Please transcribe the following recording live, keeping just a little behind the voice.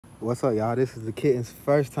What's up, y'all? This is the Kittens'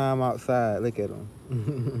 first time outside. Look at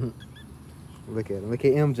him. Look at him. Look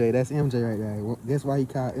at MJ. That's MJ right there. That's why he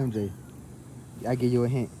called MJ. I give you a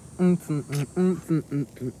hint.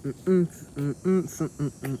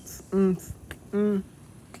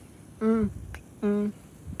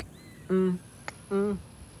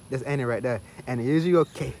 That's Annie right there. And is you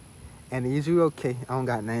okay? And is you okay? I don't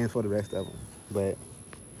got names for the rest of them, but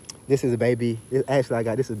this is a baby. Actually,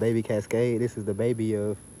 this is baby Cascade. This is the baby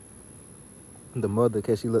of the mother,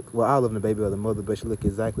 because she look, well, all of them the baby of the mother, but she look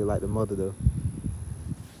exactly like the mother though.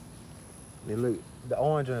 They look, the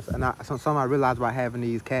orange ones, and something I realized about having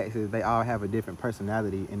these cats is they all have a different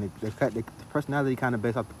personality, and the personality kind of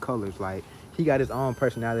based off the colors. Like, he got his own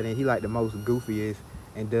personality, and he like the most goofiest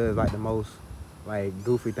and does like the most like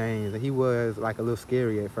goofy things. And he was like a little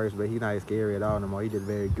scary at first, but he's not scary at all no more. He just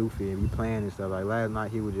very goofy and be playing and stuff. Like last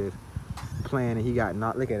night he was just playing and he got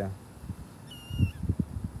knocked. Look at him.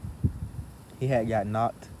 He had got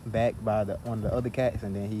knocked back by one of the other cats,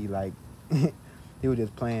 and then he like he was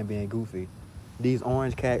just playing, being goofy. These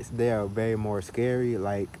orange cats, they are very more scary.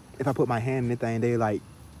 Like if I put my hand in anything, they like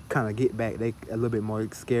kind of get back. They a little bit more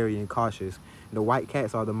scary and cautious. The white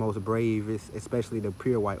cats are the most bravest, especially the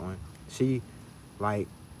pure white one. She like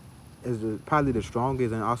is probably the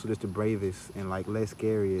strongest and also just the bravest and like less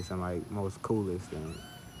scariest and like most coolest. And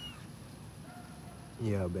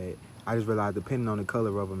yeah, but I just realized depending on the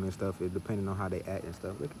color of them and stuff, it depending on how they act and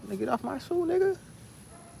stuff. Look, get off my shoe, nigga.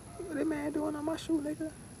 What that man doing on my shoe,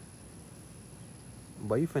 nigga?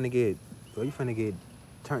 Boy, you finna get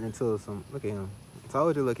turned into some. Look at him. I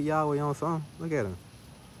told you, look, he always on something. Look at him.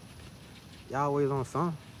 Y'all always on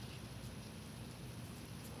something.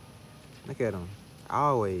 Look at him.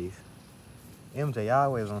 Always. MJ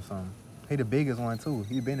always on something. He the biggest one too.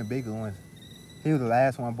 He been the biggest one. He was the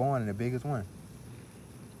last one born and the biggest one.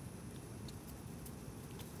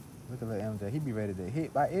 Look at little MJ. He be ready to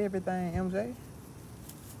hit by everything, MJ.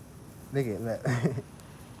 Look at that.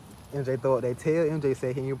 MJ throw up that tail. MJ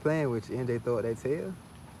said he ain't playing with you. MJ throw up that tail.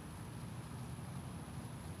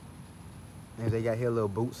 MJ got his little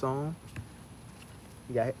boots on.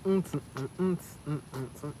 He got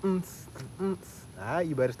Alright,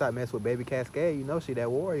 you better stop messing with baby Cascade. You know she that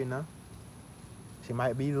warrior now. She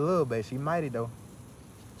might be little, but she mighty though.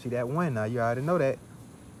 She that one now. You already know that.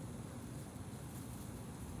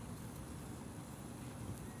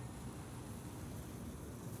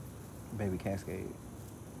 Baby Cascade.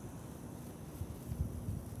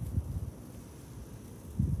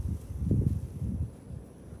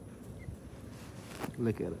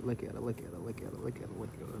 Look at her, look at her, look at her, look at her, look at her, look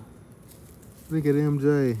at her. Look at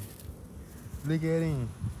MJ. Look at him.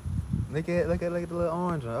 Look at the little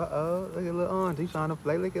orange one. Uh-oh, look at little orange. He's trying to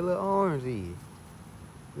play. Look at little orangey.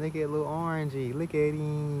 Look at little orangey. Look at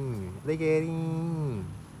him. Look at him.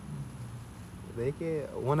 Look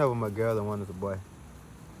at, one of them a girl and one is a boy.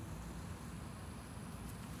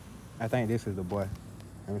 I think this is the boy.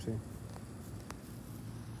 Let me see.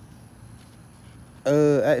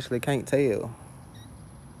 Actually can't tell.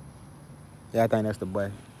 Yeah, I think that's the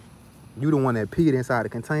boy. You the one that peed inside the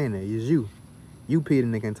container. It's you. You peed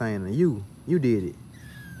in the container. You did it.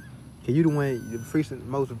 Cause you the one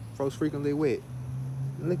most frequently wet.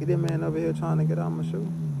 Look at that man over here trying to get on my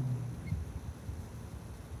shoe.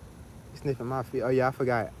 He's sniffing my feet. Oh yeah, I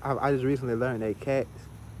forgot. I just recently learned that cats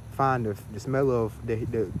find the smell of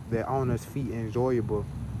their owner's feet enjoyable.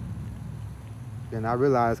 Then I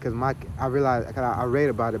realized, I read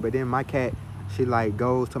about it, but then my cat, she like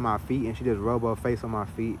goes to my feet and she just rub her face on my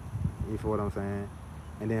feet. You feel what I'm saying?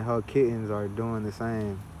 And then her kittens are doing the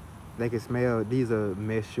same. They can smell, these are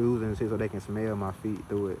mesh shoes and shit, so they can smell my feet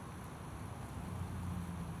through it.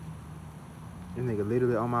 This nigga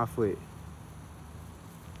literally on my foot.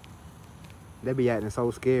 They be acting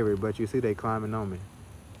so scary, but you see they climbing on me.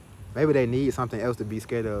 Maybe they need something else to be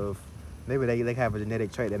scared of. Maybe they have a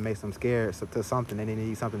genetic trait that makes them scared to something, and they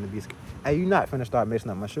need something to be scared. Hey, you not finna start messing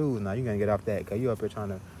up my shoes now. You gonna get off that, cause you up here trying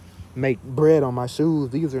to make bread on my shoes.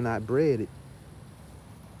 These are not breaded.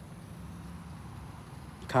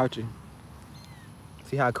 Caught you.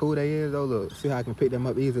 See how cool they is though? Look, see how I can pick them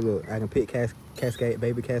up easy. Look, I can pick Cascade,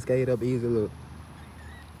 baby Cascade up easy. Look,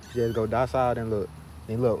 just go docile and look.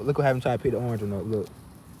 And look what happened trying to pick the orange one up. Look.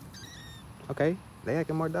 Okay, they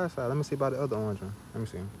acting more docile. Let me see about the other orange one. Let me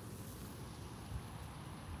see.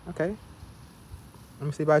 Okay. Let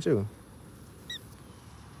me see about you.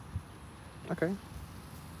 Okay.